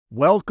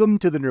Welcome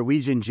to the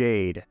Norwegian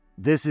Jade.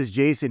 This is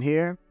Jason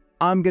here.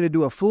 I'm going to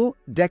do a full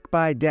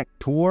deck-by-deck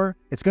tour.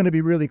 It's going to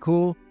be really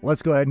cool.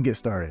 Let's go ahead and get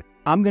started.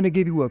 I'm going to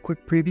give you a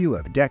quick preview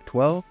of Deck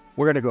 12.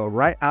 We're going to go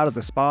right out of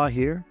the spa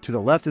here. To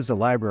the left is the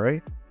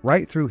library.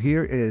 Right through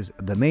here is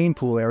the main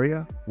pool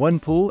area. One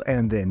pool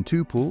and then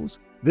two pools.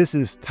 This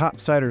is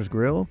Topsider's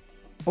Grill.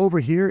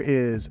 Over here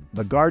is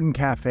the Garden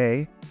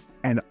Cafe.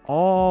 And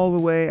all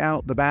the way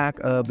out the back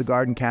of the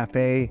Garden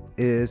Cafe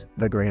is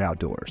the Great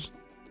Outdoors.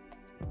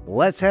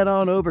 Let's head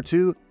on over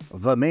to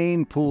the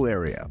main pool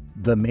area.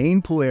 The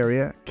main pool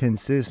area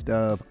consists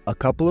of a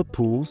couple of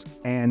pools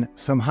and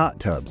some hot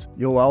tubs.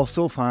 You'll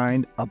also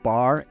find a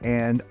bar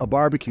and a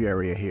barbecue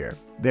area here.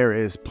 There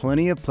is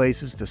plenty of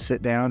places to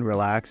sit down,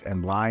 relax,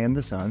 and lie in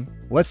the sun.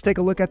 Let's take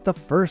a look at the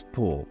first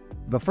pool.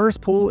 The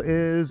first pool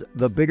is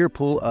the bigger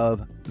pool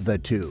of the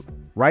two.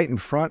 Right in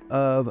front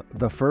of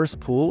the first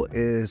pool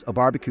is a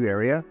barbecue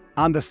area.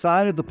 On the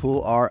side of the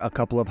pool are a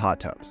couple of hot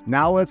tubs.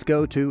 Now let's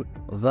go to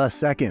the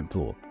second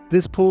pool.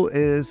 This pool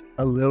is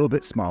a little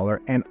bit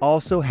smaller and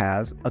also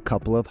has a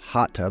couple of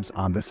hot tubs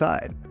on the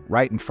side.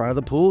 Right in front of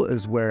the pool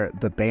is where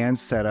the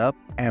bands set up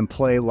and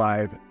play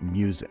live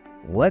music.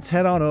 Let's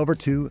head on over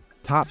to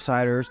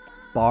Topsider's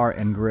Bar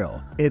and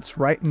Grill. It's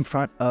right in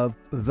front of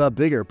the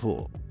bigger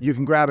pool. You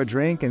can grab a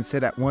drink and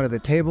sit at one of the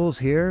tables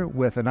here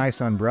with a nice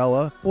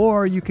umbrella,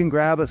 or you can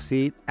grab a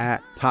seat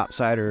at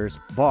Topsider's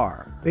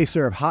Bar. They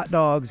serve hot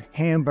dogs,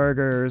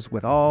 hamburgers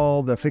with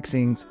all the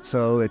fixings,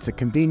 so it's a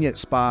convenient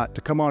spot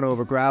to come on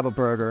over, grab a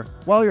burger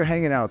while you're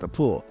hanging out at the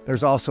pool.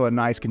 There's also a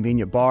nice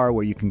convenient bar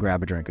where you can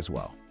grab a drink as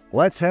well.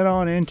 Let's head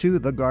on into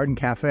the Garden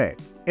Cafe.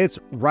 It's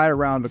right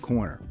around the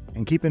corner.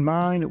 And keep in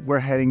mind, we're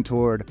heading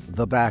toward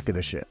the back of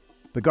the ship.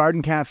 The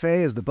Garden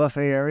Cafe is the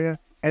buffet area,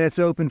 and it's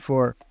open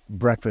for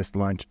breakfast,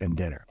 lunch, and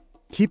dinner.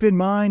 Keep in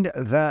mind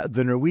that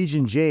the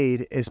Norwegian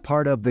Jade is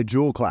part of the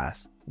Jewel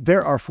class.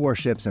 There are 4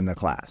 ships in the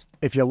class.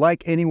 If you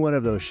like any one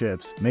of those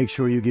ships, make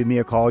sure you give me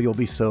a call. You'll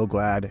be so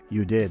glad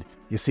you did.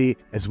 You see,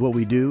 what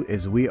we do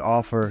is we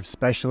offer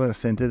special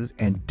incentives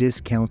and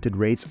discounted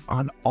rates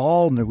on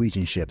all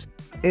Norwegian ships.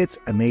 It's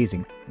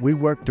amazing. We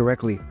work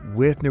directly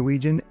with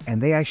Norwegian,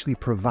 and they actually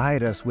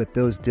provide us with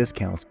those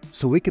discounts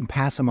so we can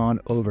pass them on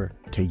over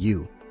to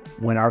you.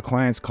 When our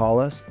clients call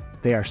us,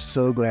 they are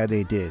so glad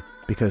they did,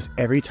 because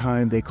every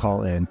time they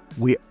call in,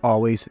 we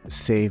always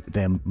save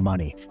them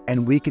money,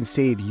 and we can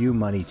save you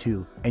money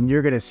too. And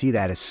you're going to see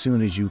that as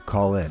soon as you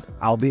call in.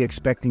 I'll be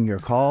expecting your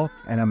call,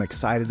 and I'm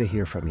excited to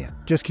hear from you.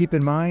 Just keep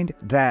in mind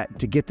that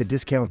to get the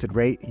discounted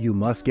rate, you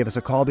must give us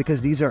a call,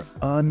 because these are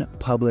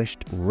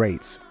unpublished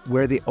rates.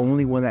 We're the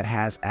only one that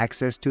has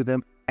access to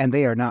them, and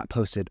they are not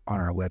posted on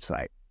our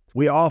website.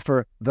 We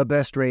offer the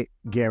best rate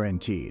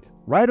guaranteed.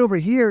 Right over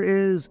here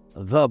is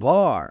the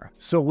bar.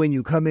 So when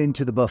you come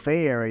into the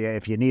buffet area,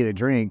 if you need a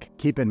drink,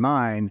 keep in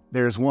mind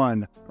there's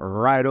one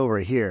right over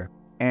here,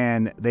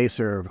 and they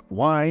serve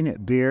wine,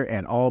 beer,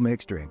 and all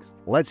mixed drinks.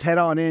 Let's head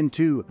on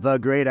into the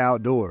Great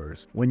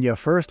Outdoors. When you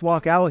first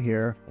walk out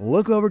here,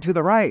 look over to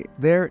the right.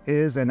 There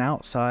is an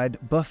outside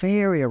buffet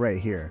area right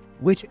here,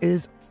 which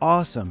is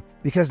awesome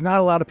because not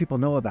a lot of people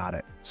know about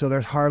it. So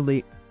there's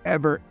hardly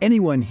ever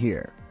anyone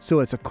here. So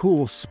it's a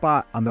cool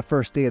spot on the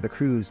first day of the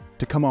cruise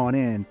to come on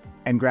in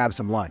and grab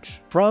some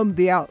lunch. From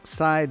the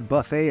outside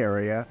buffet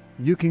area,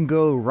 you can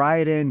go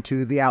right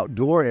into the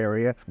outdoor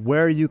area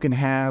where you can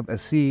have a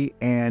seat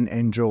and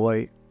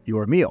enjoy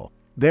your meal.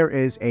 There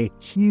is a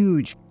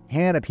huge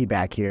canopy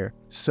back here,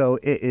 so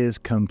it is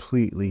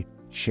completely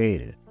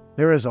shaded.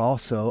 There is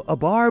also a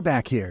bar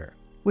back here,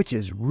 which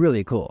is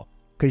really cool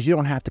because you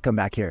don't have to come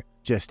back here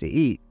just to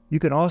eat. You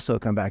can also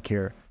come back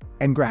here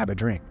and grab a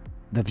drink.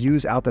 The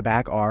views out the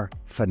back are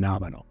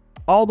phenomenal.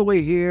 All the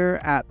way here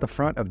at the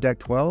front of Deck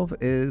 12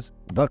 is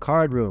the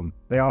card room.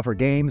 They offer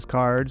games,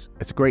 cards.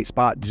 It's a great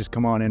spot to just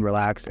come on in,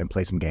 relax, and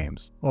play some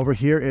games. Over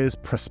here is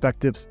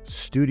Perspective's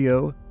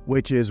studio,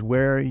 which is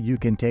where you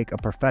can take a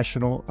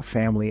professional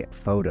family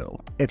photo.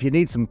 If you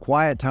need some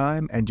quiet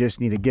time and just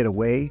need to get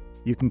away,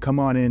 you can come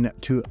on in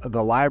to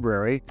the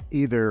library,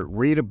 either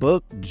read a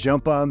book,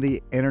 jump on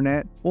the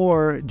internet,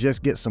 or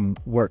just get some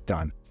work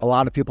done. A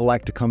lot of people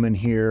like to come in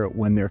here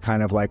when they're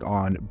kind of like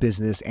on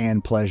business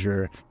and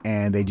pleasure,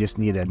 and they just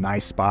need a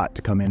nice spot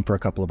to come in for a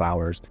couple of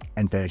hours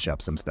and finish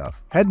up some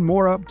stuff. Heading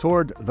more up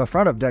toward the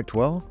front of Deck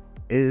 12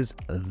 is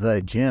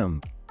the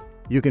gym.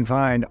 You can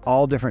find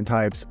all different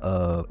types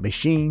of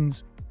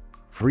machines,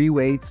 free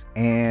weights,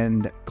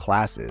 and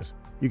classes.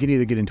 You can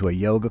either get into a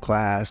yoga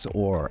class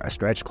or a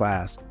stretch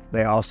class.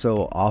 They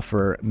also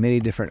offer many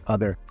different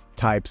other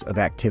types of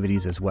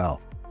activities as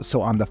well. So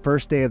on the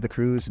first day of the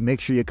cruise, make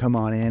sure you come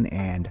on in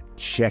and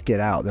check it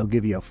out. They'll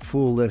give you a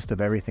full list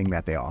of everything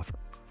that they offer.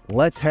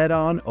 Let's head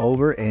on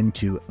over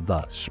into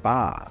the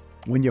spa.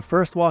 When you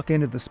first walk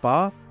into the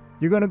spa,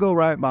 you're going to go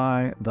right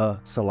by the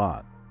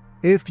salon.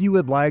 If you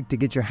would like to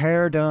get your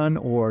hair done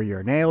or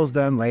your nails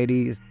done,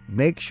 ladies,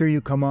 make sure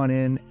you come on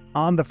in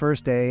on the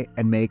first day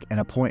and make an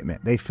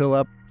appointment. They fill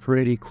up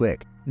pretty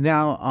quick.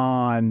 Now,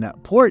 on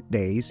port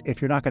days,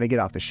 if you're not going to get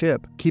off the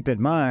ship, keep in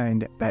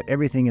mind that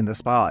everything in the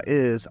spa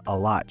is a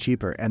lot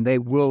cheaper, and they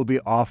will be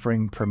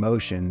offering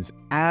promotions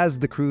as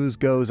the cruise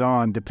goes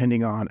on,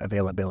 depending on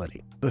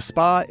availability. The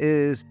spa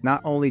is not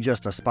only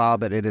just a spa,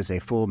 but it is a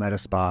full meta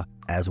spa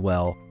as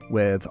well,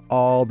 with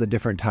all the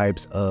different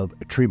types of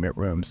treatment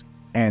rooms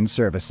and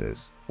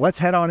services. Let's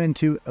head on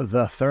into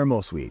the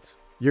thermal suites.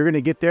 You're going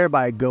to get there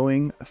by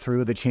going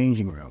through the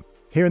changing room.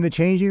 Here in the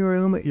changing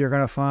room, you're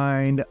going to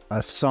find a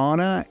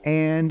sauna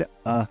and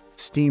a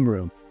steam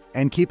room.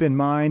 And keep in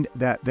mind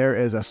that there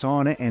is a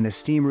sauna and a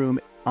steam room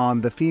on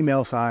the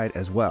female side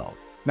as well.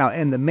 Now,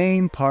 in the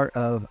main part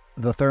of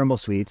the thermal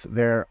suites,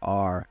 there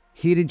are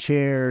heated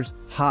chairs,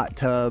 hot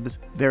tubs.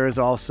 There is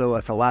also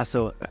a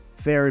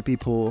thalassotherapy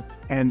pool.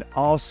 And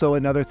also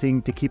another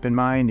thing to keep in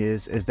mind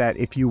is that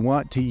if you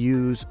want to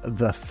use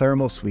the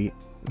thermal suite,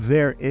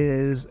 there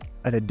is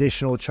an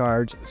additional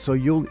charge, so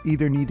you'll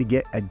either need to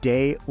get a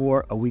day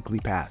or a weekly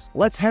pass.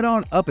 Let's head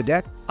on up a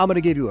deck. I'm going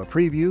to give you a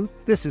preview.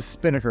 This is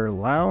Spinnaker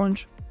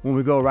Lounge. When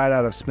we go right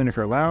out of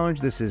Spinnaker Lounge,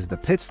 this is the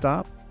pit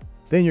stop.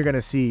 Then you're going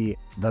to see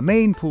the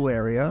main pool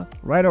area.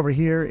 Right over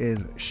here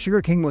is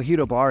Sugar King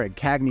Mojito Bar at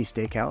Cagney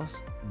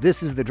Steakhouse.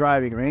 This is the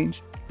driving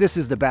range. This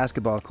is the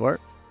basketball court.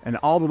 And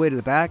all the way to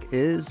the back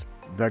is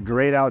the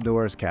Great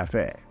Outdoors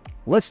Cafe.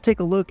 Let's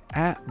take a look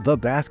at the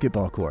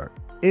basketball court.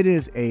 It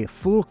is a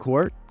full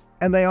court,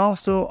 and they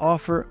also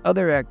offer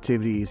other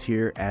activities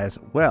here as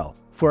well.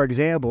 For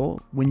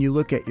example, when you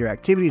look at your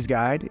activities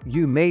guide,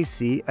 you may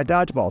see a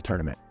dodgeball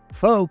tournament.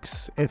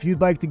 Folks, if you'd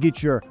like to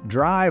get your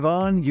drive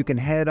on, you can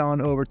head on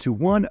over to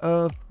one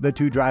of the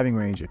two driving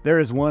ranges. There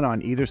is one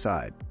on either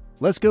side.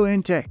 Let's go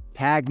into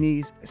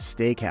Cagney's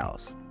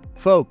Steakhouse.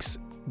 Folks,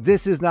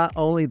 this is not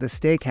only the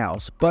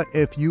steakhouse, but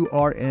if you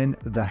are in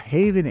the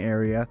Haven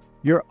area,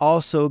 you're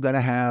also going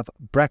to have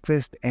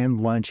breakfast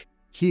and lunch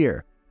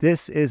here.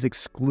 This is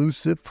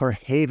exclusive for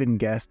Haven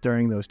guests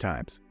during those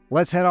times.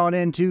 Let's head on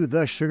into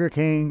the Sugar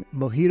King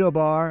Mojito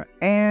Bar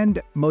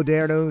and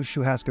Moderno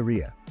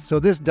Churrascaria. So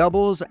this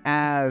doubles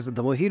as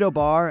the Mojito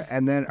Bar,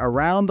 and then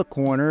around the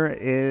corner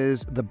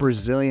is the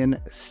Brazilian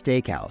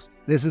Steakhouse.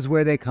 This is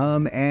where they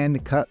come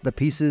and cut the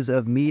pieces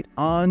of meat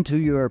onto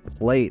your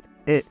plate.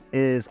 It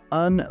is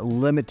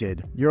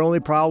unlimited. Your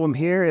only problem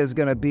here is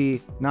going to be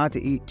not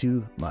to eat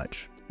too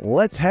much.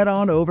 Let's head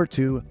on over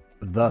to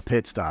the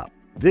pit stop.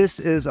 This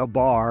is a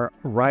bar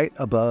right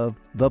above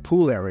the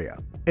pool area.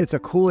 It's a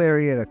cool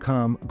area to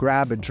come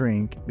grab a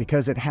drink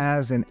because it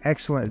has an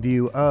excellent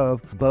view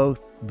of both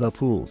the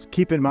pools.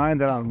 Keep in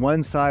mind that on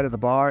one side of the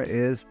bar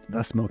is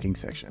the smoking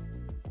section.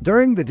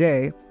 During the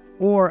day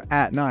or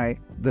at night,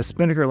 the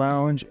Spinnaker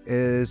Lounge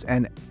is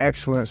an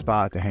excellent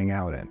spot to hang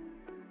out in.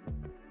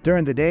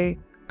 During the day,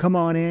 come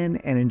on in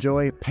and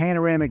enjoy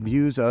panoramic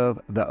views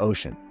of the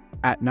ocean.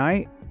 At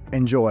night,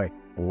 enjoy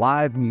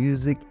live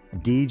music,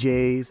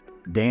 DJs,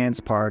 dance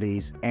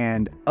parties,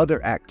 and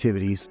other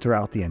activities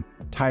throughout the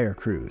entire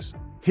cruise.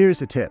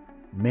 Here's a tip.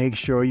 Make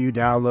sure you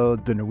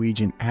download the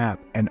Norwegian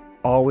app and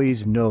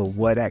always know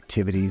what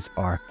activities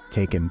are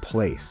taking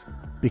place,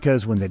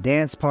 because when the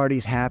dance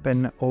parties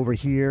happen over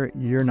here,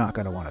 you're not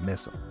going to want to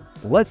miss them.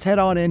 Let's head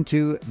on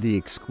into the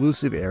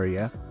exclusive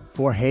area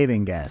for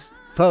Haven guests.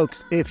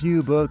 Folks, if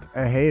you book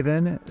a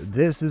Haven,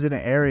 this is an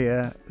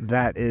area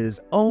that is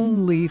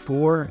only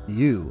for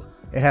you.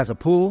 It has a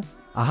pool,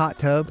 a hot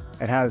tub.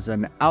 It has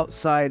an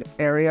outside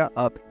area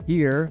up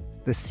here.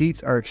 The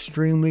seats are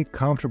extremely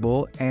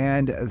comfortable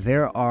and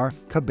there are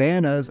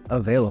cabanas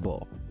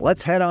available.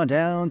 Let's head on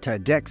down to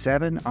Deck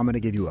 7. I'm going to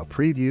give you a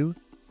preview.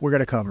 We're going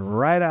to come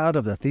right out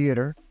of the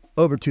theater.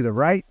 Over to the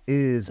right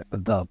is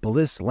the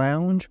Bliss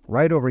Lounge.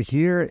 Right over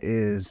here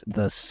is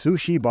the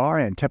Sushi Bar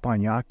and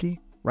Teppanyaki.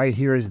 Right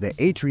here is the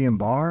Atrium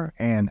Bar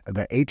and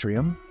the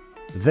Atrium.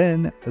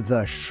 Then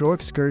the Shore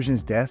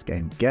Excursions Desk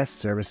and Guest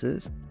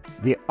Services,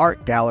 the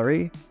Art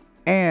Gallery,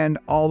 and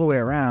all the way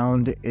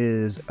around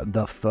is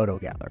the Photo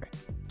Gallery.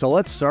 So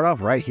let's start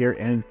off right here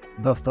in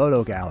the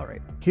Photo Gallery.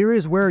 Here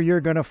is where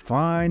you're going to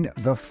find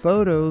the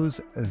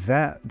photos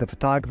that the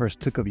photographers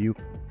took of you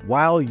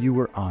while you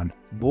were on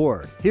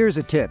board. Here's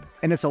a tip,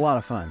 and it's a lot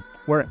of fun.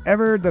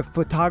 Wherever the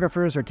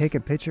photographers are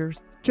taking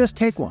pictures, just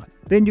take one.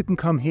 Then you can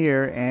come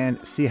here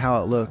and see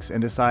how it looks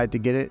and decide to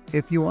get it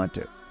if you want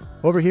to.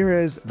 Over here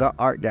is the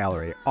Art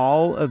Gallery.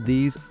 All of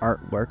these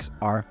artworks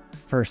are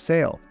for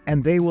sale,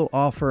 and they will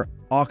offer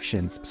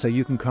auctions, so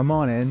you can come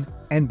on in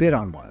and bid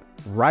on one.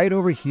 Right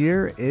over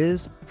here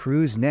is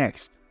Cruise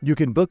Next. You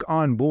can book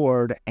on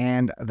board,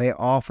 and they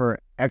offer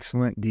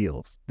excellent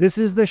deals. This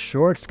is the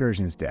Shore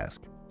Excursions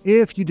Desk.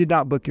 If you did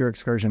not book your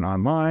excursion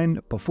online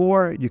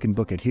before, you can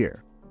book it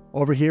here.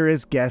 Over here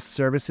is Guest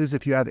Services.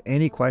 If you have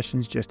any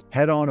questions, just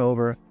head on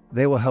over.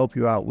 They will help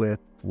you out with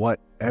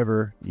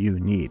whatever you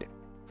need.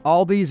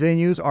 All these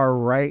venues are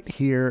right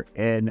here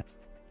in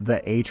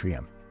the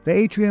Atrium. The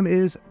Atrium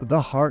is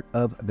the heart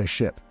of the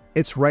ship.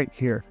 It's right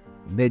here,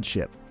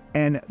 midship.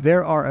 And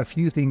there are a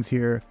few things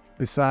here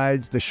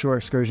besides the Shore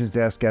Excursions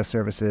Desk, Guest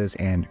Services,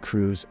 and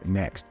Cruise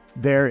Next.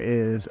 There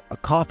is a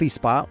coffee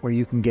spot where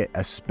you can get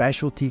a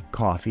specialty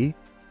coffee.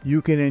 You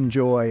can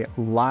enjoy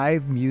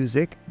live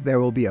music.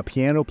 There will be a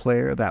piano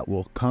player that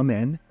will come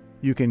in.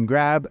 You can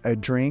grab a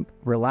drink,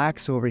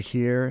 relax over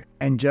here,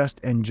 and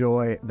just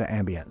enjoy the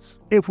ambience.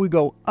 If we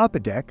go up a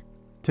deck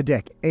to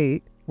deck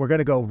 8, we're going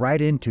to go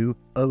right into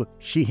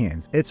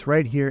O'Sheehan's. It's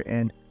right here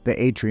in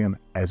the atrium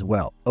as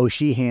well.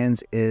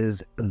 O'Sheehan's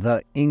is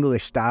the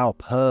English style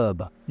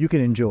pub. You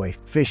can enjoy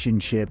fish and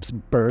chips,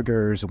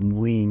 burgers,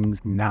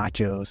 wings,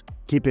 nachos.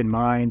 Keep in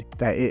mind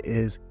that it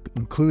is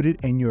included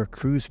in your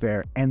cruise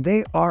fare and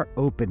they are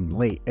open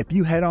late. If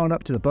you head on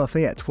up to the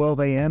buffet at 12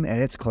 a.m.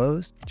 and it's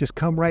closed, just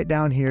come right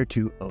down here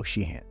to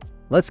O'Sheehan's.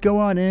 Let's go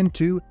on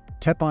into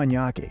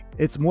Teppanyaki.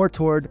 It's more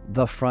toward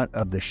the front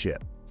of the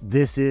ship.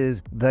 This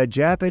is the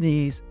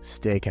Japanese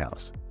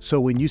steakhouse. So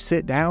when you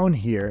sit down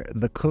here,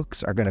 the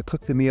cooks are going to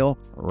cook the meal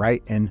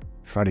right in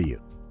front of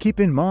you. Keep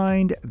in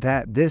mind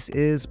that this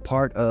is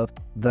part of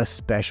the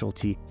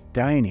specialty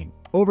dining.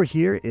 Over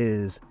here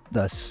is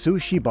the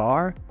sushi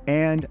bar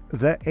and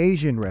the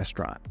Asian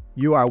restaurant.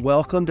 You are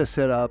welcome to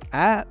sit up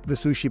at the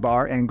sushi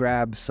bar and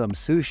grab some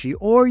sushi,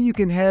 or you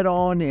can head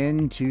on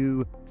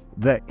into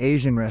the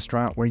Asian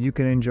restaurant where you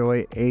can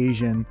enjoy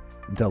Asian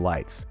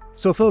delights.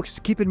 So folks,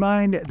 keep in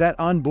mind that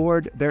on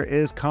board there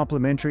is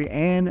complimentary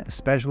and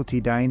specialty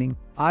dining.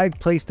 I've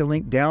placed a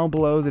link down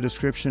below the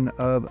description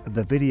of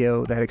the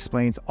video that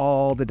explains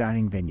all the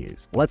dining venues.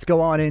 Let's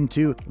go on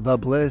into the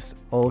Bliss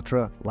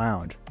Ultra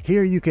Lounge.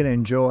 Here you can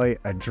enjoy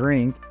a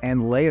drink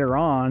and later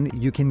on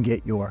you can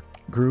get your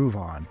groove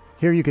on.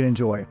 Here you can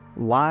enjoy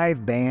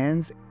live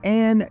bands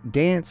and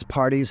dance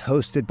parties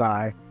hosted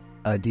by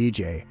a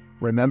DJ.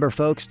 Remember,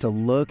 folks, to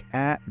look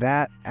at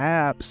that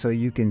app so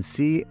you can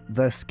see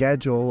the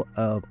schedule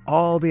of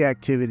all the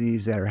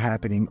activities that are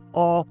happening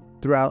all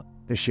throughout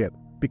the ship,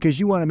 because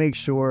you want to make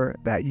sure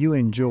that you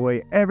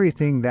enjoy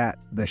everything that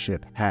the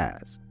ship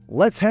has.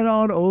 Let's head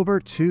on over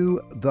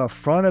to the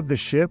front of the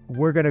ship.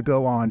 We're going to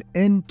go on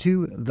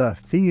into the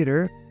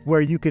theater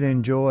where you can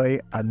enjoy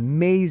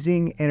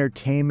amazing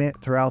entertainment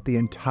throughout the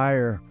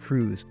entire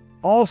cruise.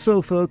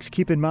 Also, folks,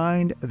 keep in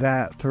mind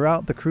that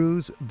throughout the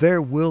cruise,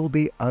 there will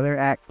be other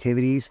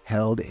activities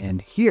held in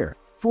here.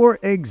 For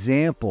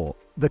example,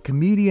 the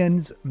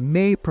comedians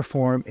may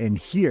perform in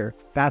here.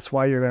 That's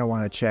why you're going to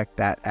want to check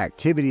that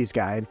activities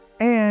guide.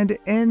 And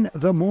in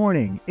the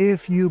morning,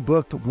 if you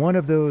booked one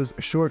of those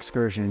shore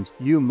excursions,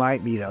 you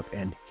might meet up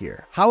in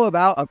here. How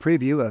about a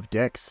preview of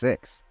Deck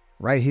 6?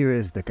 Right here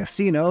is the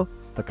casino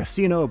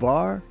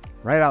bar.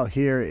 Right out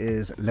here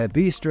is Le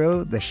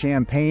Bistro, the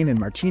champagne and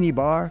martini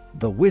bar,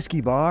 the whiskey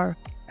bar,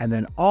 and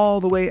then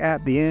all the way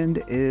at the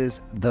end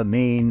is the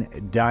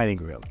main dining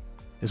room.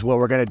 What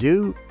we're going to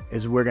do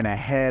is we're going to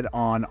head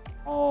on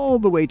all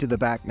the way to the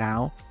back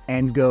now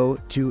and go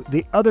to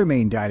the other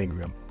main dining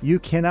room. You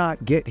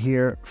cannot get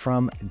here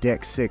from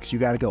Deck 6. You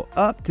got to go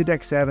up to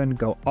Deck 7,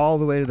 go all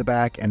the way to the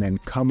back, and then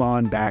come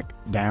on back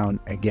down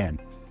again.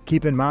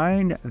 Keep in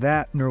mind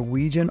that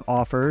Norwegian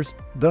offers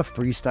the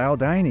freestyle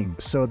dining,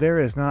 so there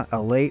is not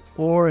a late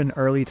or an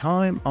early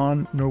time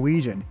on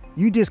Norwegian.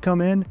 You just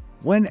come in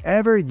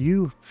whenever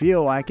you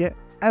feel like it,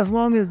 as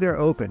long as they're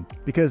open,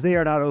 because they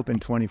are not open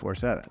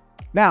 24/7.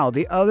 Now,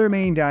 the other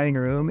main dining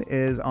room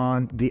is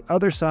on the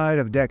other side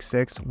of Deck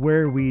 6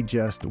 where we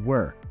just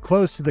were,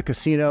 close to the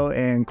casino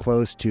and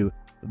close to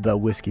the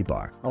whiskey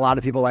bar. A lot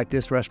of people like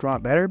this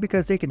restaurant better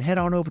because they can head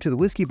on over to the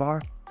whiskey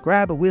bar,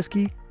 grab a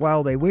whiskey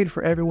while they wait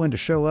for everyone to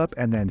show up,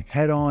 and then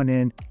head on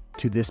in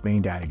to this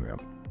main dining room.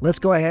 Let's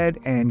go ahead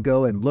and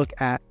go and look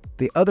at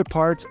the other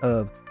parts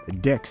of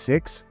Deck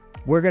 6.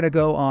 We're going to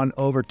go on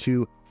over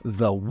to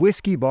the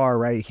whiskey bar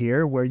right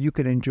here where you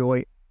can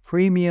enjoy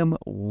premium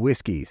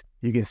whiskeys.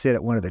 You can sit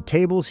at one of the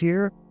tables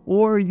here,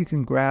 or you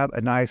can grab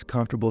a nice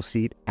comfortable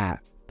seat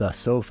at the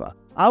sofa.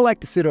 I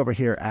like to sit over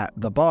here at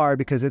the bar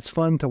because it's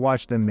fun to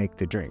watch them make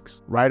the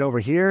drinks. Right over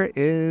here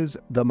is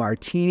the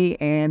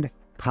martini and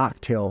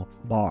cocktail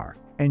bar.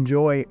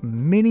 Enjoy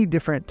many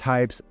different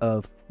types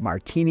of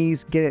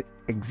martinis. Get it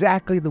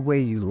exactly the way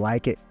you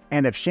like it.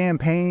 And if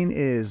champagne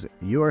is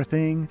your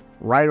thing,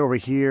 right over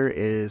here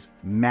is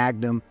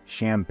Magnum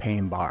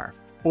Champagne Bar.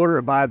 Order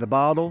it by the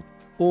bottle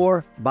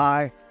or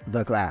by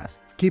the glass.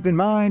 Keep in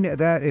mind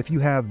that if you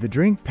have the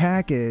drink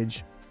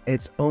package,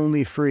 it's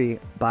only free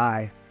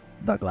by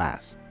the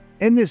glass.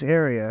 In this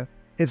area,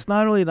 it's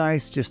not only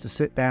nice just to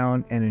sit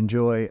down and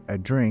enjoy a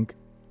drink,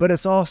 but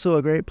it's also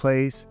a great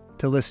place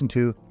to listen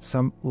to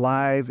some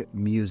live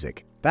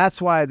music. That's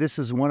why this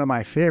is one of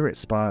my favorite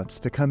spots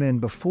to come in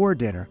before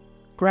dinner,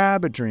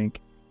 grab a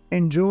drink,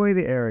 enjoy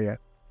the area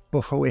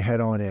before we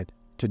head on in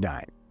to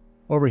dine.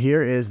 Over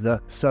here is the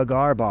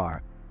cigar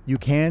bar. You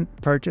can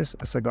purchase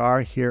a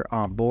cigar here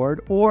on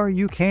board, or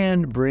you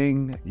can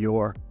bring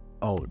your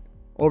own.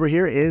 Over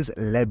here is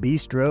Le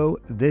Bistro.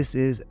 This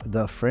is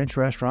the French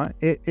restaurant.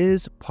 It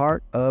is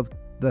part of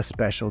the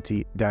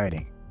specialty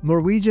dining.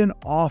 Norwegian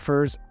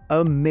offers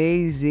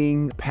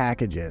amazing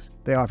packages.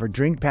 They offer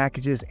drink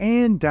packages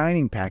and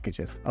dining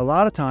packages. A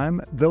lot of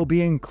time, they'll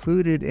be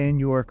included in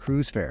your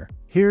cruise fare.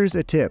 Here's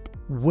a tip.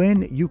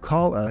 When you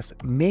call us,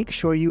 make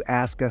sure you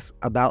ask us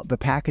about the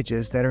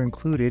packages that are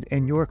included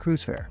in your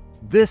cruise fare.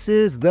 This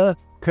is the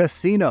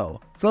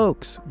casino.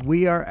 Folks,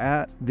 we are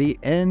at the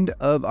end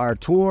of our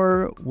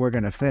tour. We're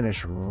going to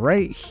finish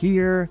right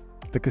here.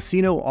 The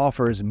casino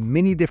offers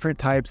many different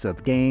types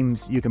of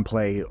games. You can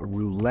play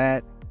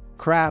roulette,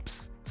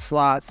 craps,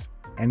 slots,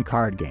 and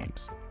card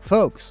games.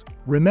 Folks,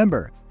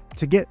 remember,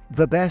 to get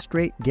the best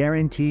rate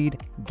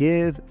guaranteed,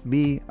 give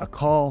me a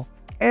call.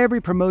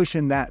 Every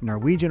promotion that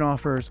Norwegian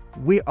offers,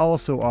 we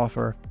also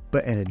offer,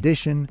 but in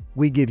addition,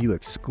 we give you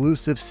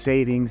exclusive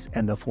savings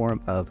in the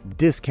form of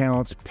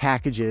discounts,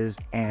 packages,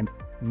 and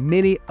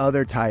many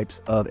other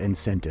types of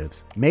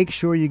incentives. Make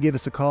sure you give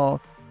us a call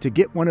to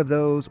get one of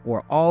those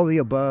or all the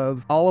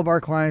above. All of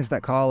our clients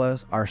that call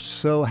us are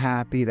so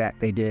happy that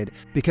they did,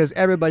 because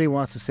everybody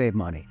wants to save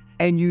money.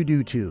 And you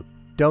do too,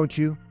 don't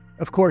you?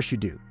 Of course you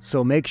do.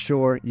 So make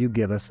sure you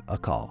give us a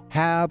call.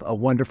 Have a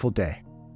wonderful day.